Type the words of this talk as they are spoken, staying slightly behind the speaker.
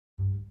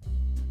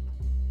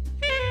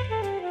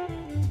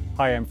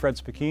Hi, I'm Fred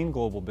Speckeen,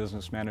 Global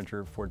Business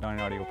Manager for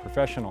Dynaudio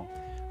Professional.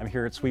 I'm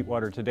here at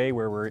Sweetwater today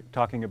where we're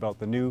talking about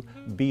the new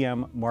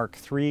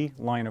mkIII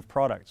line of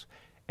products.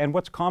 And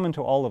what's common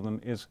to all of them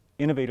is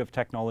innovative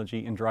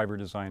technology in driver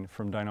design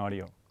from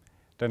Dynaudio.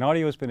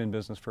 Dynaudio has been in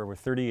business for over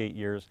 38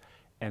 years,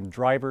 and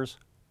drivers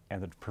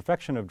and the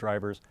perfection of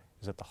drivers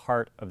is at the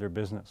heart of their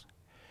business.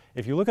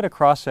 If you look at a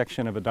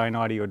cross-section of a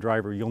Dynaudio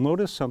driver, you'll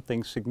notice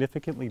something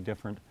significantly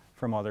different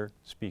from other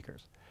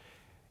speakers.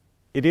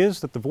 It is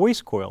that the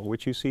voice coil,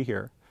 which you see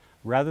here,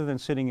 rather than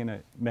sitting in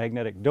a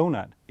magnetic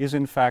donut, is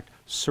in fact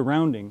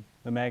surrounding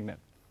the magnet.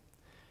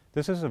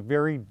 This is a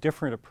very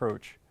different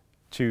approach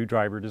to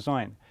driver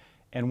design,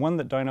 and one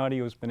that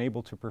Dynaudio has been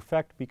able to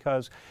perfect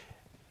because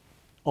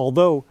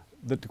although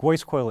the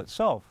voice coil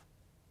itself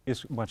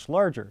is much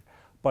larger,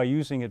 by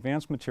using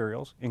advanced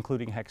materials,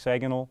 including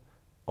hexagonal,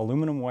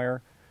 aluminum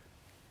wire,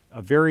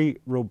 a very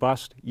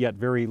robust yet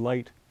very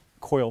light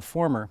coil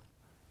former,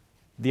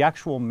 the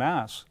actual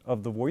mass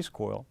of the voice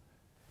coil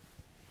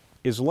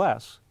is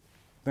less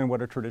than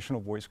what a traditional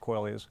voice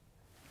coil is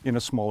in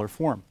a smaller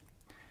form.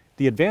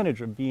 The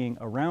advantage of being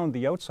around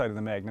the outside of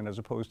the magnet as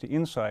opposed to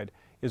inside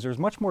is there's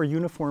much more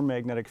uniform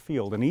magnetic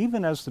field, and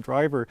even as the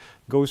driver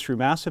goes through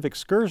massive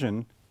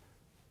excursion,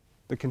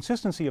 the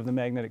consistency of the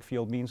magnetic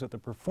field means that the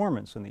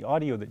performance and the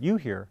audio that you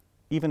hear,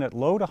 even at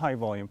low to high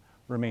volume,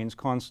 remains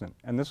constant.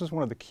 And this is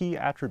one of the key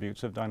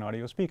attributes of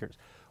Dynaudio speakers.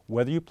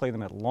 Whether you play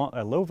them at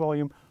low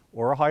volume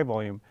or a high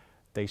volume,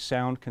 they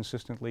sound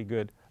consistently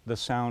good. The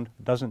sound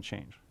doesn't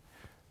change.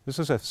 This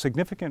is a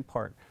significant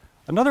part.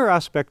 Another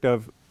aspect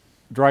of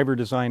driver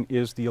design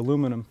is the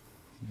aluminum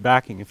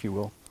backing, if you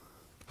will.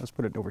 Let's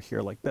put it over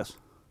here like this.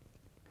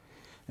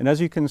 And as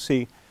you can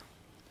see,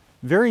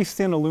 very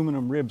thin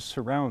aluminum ribs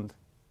surround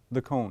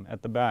the cone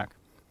at the back.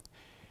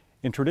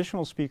 In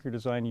traditional speaker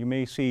design, you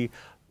may see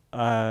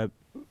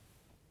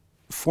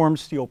formed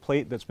steel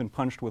plate that's been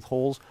punched with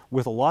holes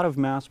with a lot of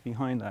mass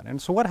behind that.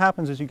 And so what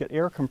happens is you get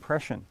air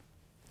compression.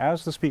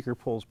 As the speaker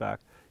pulls back,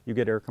 you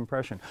get air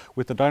compression.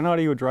 With the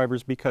Dynaudio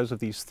drivers, because of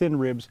these thin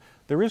ribs,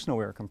 there is no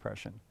air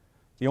compression.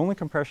 The only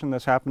compression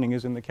that's happening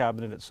is in the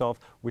cabinet itself,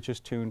 which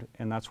is tuned,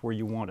 and that's where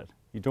you want it.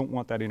 You don't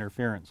want that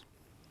interference.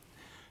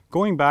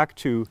 Going back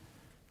to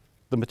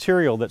the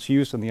material that's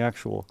used in the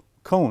actual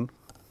cone,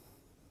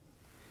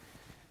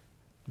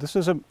 this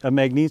is a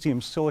magnesium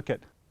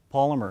silicate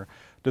polymer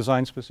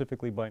designed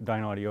specifically by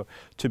Dynaudio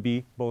to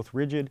be both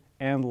rigid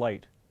and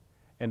light.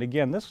 And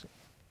again, this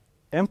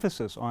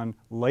emphasis on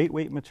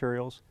lightweight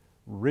materials,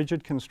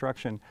 rigid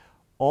construction,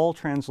 all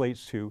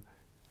translates to,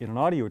 in an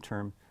audio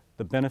term,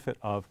 the benefit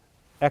of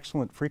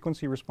excellent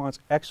frequency response,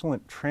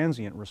 excellent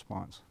transient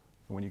response.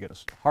 When you get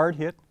a hard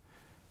hit,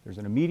 there's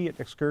an immediate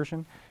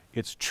excursion.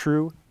 It's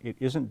true, it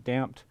isn't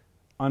damped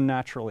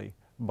unnaturally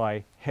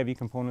by heavy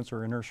components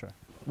or inertia.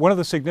 One of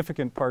the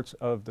significant parts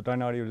of the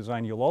Dynaudio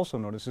design you'll also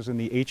notice is in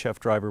the HF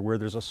driver, where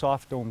there's a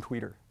soft dome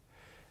tweeter.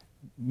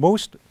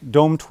 Most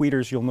dome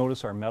tweeters you'll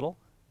notice are metal,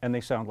 and they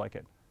sound like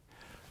it.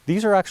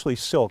 These are actually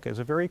silk. It's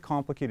a very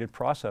complicated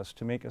process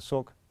to make a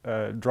silk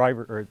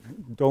driver, or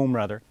dome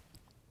rather,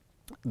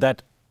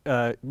 that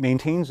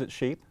maintains its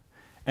shape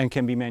and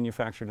can be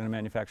manufactured in a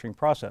manufacturing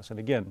process. And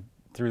again,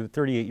 through the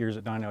 38 years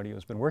that Dynaudio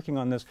has been working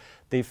on this,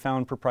 they've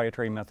found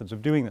proprietary methods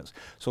of doing this.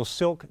 So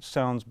silk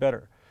sounds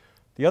better.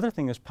 The other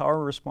thing is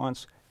power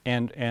response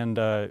and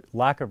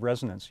lack of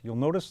resonance. You'll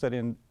notice that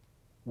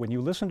when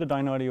you listen to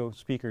Dynaudio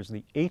speakers,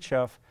 the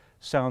HF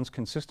sounds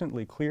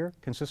consistently clear,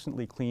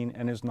 consistently clean,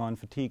 and is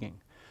non-fatiguing.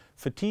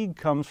 Fatigue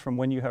comes from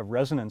when you have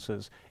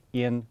resonances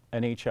in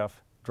an HF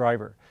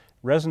driver.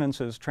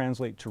 Resonances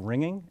translate to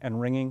ringing,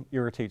 and ringing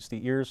irritates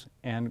the ears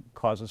and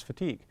causes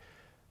fatigue.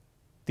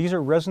 These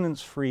are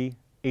resonance-free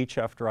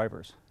HF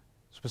drivers,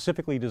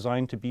 specifically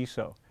designed to be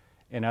so.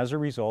 And as a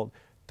result,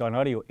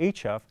 Dynaudio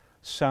HF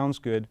sounds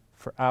good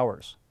for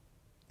hours,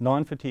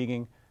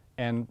 non-fatiguing,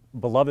 and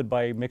beloved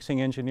by mixing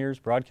engineers,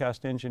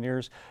 broadcast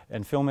engineers,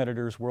 and film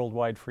editors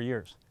worldwide for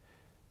years.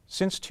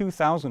 Since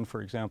 2000,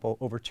 for example,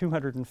 over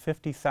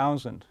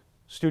 250,000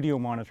 studio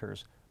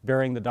monitors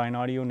bearing the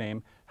Dynaudio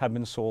name have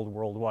been sold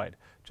worldwide.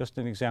 Just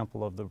an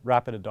example of the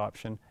rapid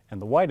adoption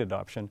and the wide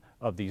adoption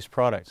of these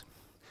products.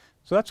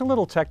 So that's a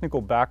little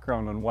technical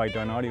background on why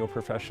Dynaudio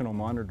professional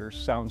monitors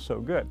sound so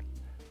good.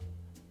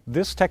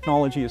 This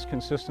technology is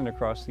consistent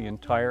across the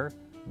entire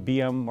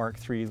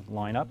mkIII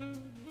lineup,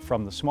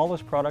 from the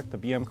smallest product, the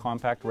BM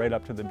Compact, right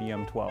up to the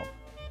BM12.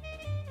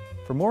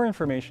 For more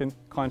information,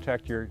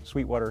 contact your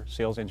Sweetwater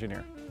sales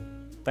engineer.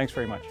 Thanks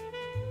very much.